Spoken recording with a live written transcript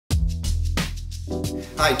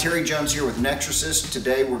Hi, Terry Jones here with Nexersys.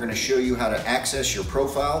 Today we're going to show you how to access your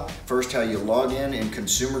profile. First, how you log in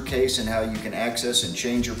consumer case and how you can access and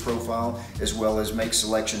change your profile, as well as make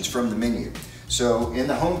selections from the menu. So in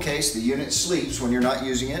the home case, the unit sleeps when you're not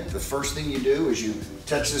using it. The first thing you do is you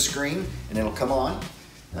touch the screen and it'll come on.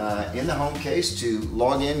 In the home case, to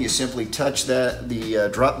log in, you simply touch the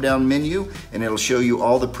drop-down menu and it'll show you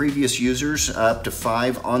all the previous users up to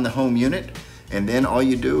 5 on the home unit. And then all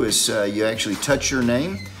you do is you actually touch your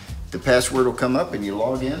name, the password will come up and you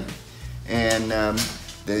log in, and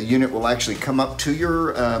the unit will actually come up to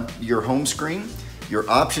your home screen. Your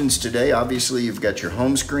options today, obviously you've got your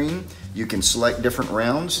home screen, you can select different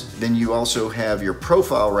rounds, then you also have your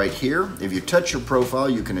profile right here. If you touch your profile,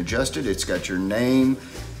 you can adjust it. It's got your name,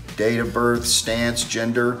 date of birth, stance,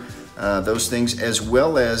 gender, those things, as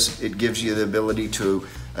well as it gives you the ability to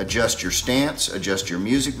adjust your stance, adjust your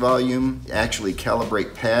music volume, actually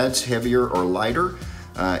calibrate pads heavier or lighter.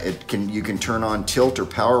 You can turn on tilt or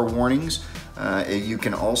power warnings. You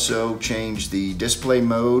can also change the display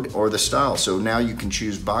mode or the style. So now you can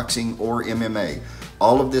choose boxing or MMA.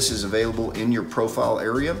 All of this is available in your profile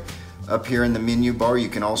area. Up here in the menu bar, you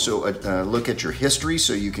can also look at your history,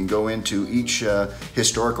 so you can go into each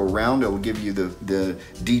historical round. It'll give you the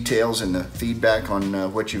details and the feedback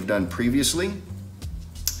on what you've done previously.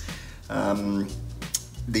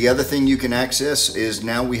 The other thing you can access is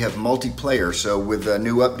now we have multiplayer. So with a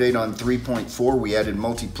new update on 3.4, we added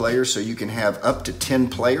multiplayer, so you can have up to 10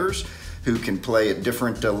 players who can play at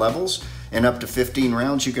different levels, and up to 15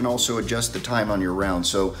 rounds. You can also adjust the time on your round.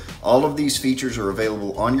 So all of these features are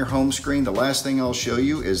available on your home screen. The last thing I'll show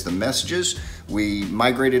you is the messages. We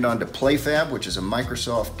migrated onto PlayFab, which is a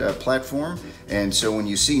Microsoft platform. And so when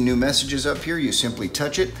you see new messages up here, you simply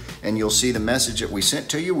touch it and you'll see the message that we sent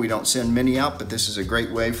to you. We don't send many out, but this is a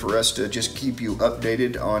great way for us to just keep you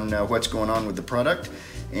updated on what's going on with the product.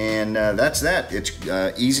 And that's that. It's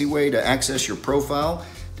an easy way to access your profile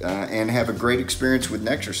and have a great experience with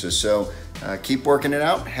Nexersys. So keep working it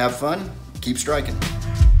out, have fun, keep striking.